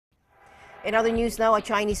In other news now, a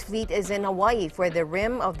Chinese fleet is in Hawaii for the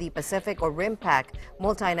Rim of the Pacific or RIMPAC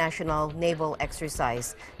multinational naval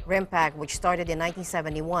exercise. RIMPAC, which started in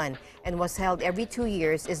 1971 and was held every 2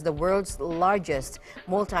 years, is the world's largest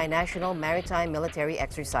multinational maritime military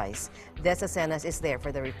exercise. Acenas is there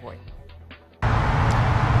for the report.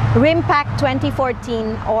 RIMPAC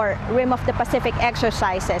 2014 or Rim of the Pacific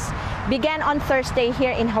exercises began on Thursday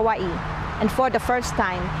here in Hawaii. And for the first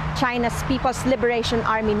time, China's People's Liberation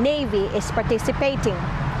Army Navy is participating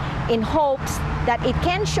in hopes that it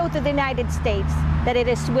can show to the United States that it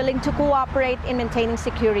is willing to cooperate in maintaining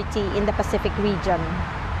security in the Pacific region.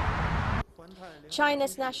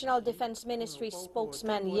 China's National Defense Ministry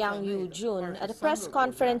spokesman Yang Yu-jun at a press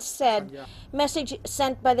conference said message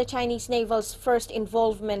sent by the Chinese naval's first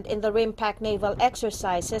involvement in the RIMPAC naval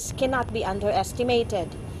exercises cannot be underestimated.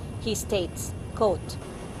 He states, quote,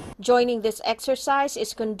 "Joining this exercise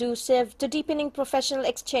is conducive to deepening professional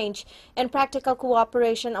exchange and practical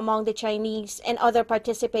cooperation among the Chinese and other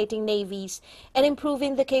participating navies and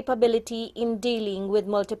improving the capability in dealing with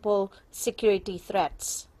multiple security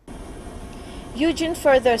threats." Yu-jun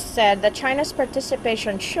further said that China's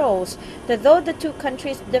participation shows that though the two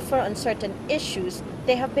countries differ on certain issues,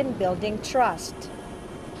 they have been building trust.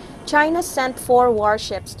 China sent 4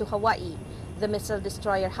 warships to Hawaii: the missile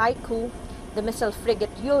destroyer Haiku, the missile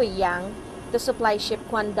frigate Yueyang, the supply ship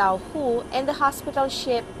Kwandao Hu, and the hospital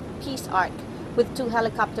ship Peace Ark, with 2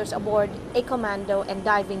 helicopters aboard, a commando and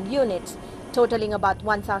diving units, totaling about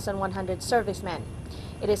 1,100 servicemen.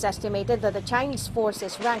 It is estimated that the Chinese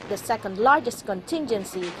forces rank the second largest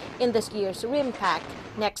contingency in this year's RIMPAC,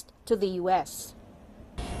 next to the U.S.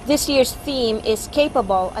 This year's theme is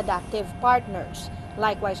Capable Adaptive Partners.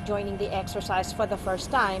 Likewise, joining the exercise for the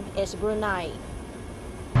first time is Brunei.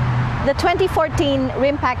 The 2014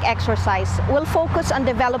 RIMPAC exercise will focus on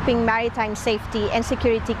developing maritime safety and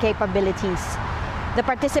security capabilities. The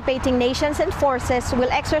participating nations and forces will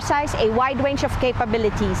exercise a wide range of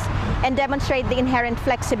capabilities and demonstrate the inherent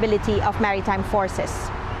flexibility of maritime forces.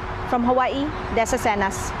 From Hawaii,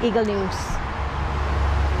 Acenas, Eagle News.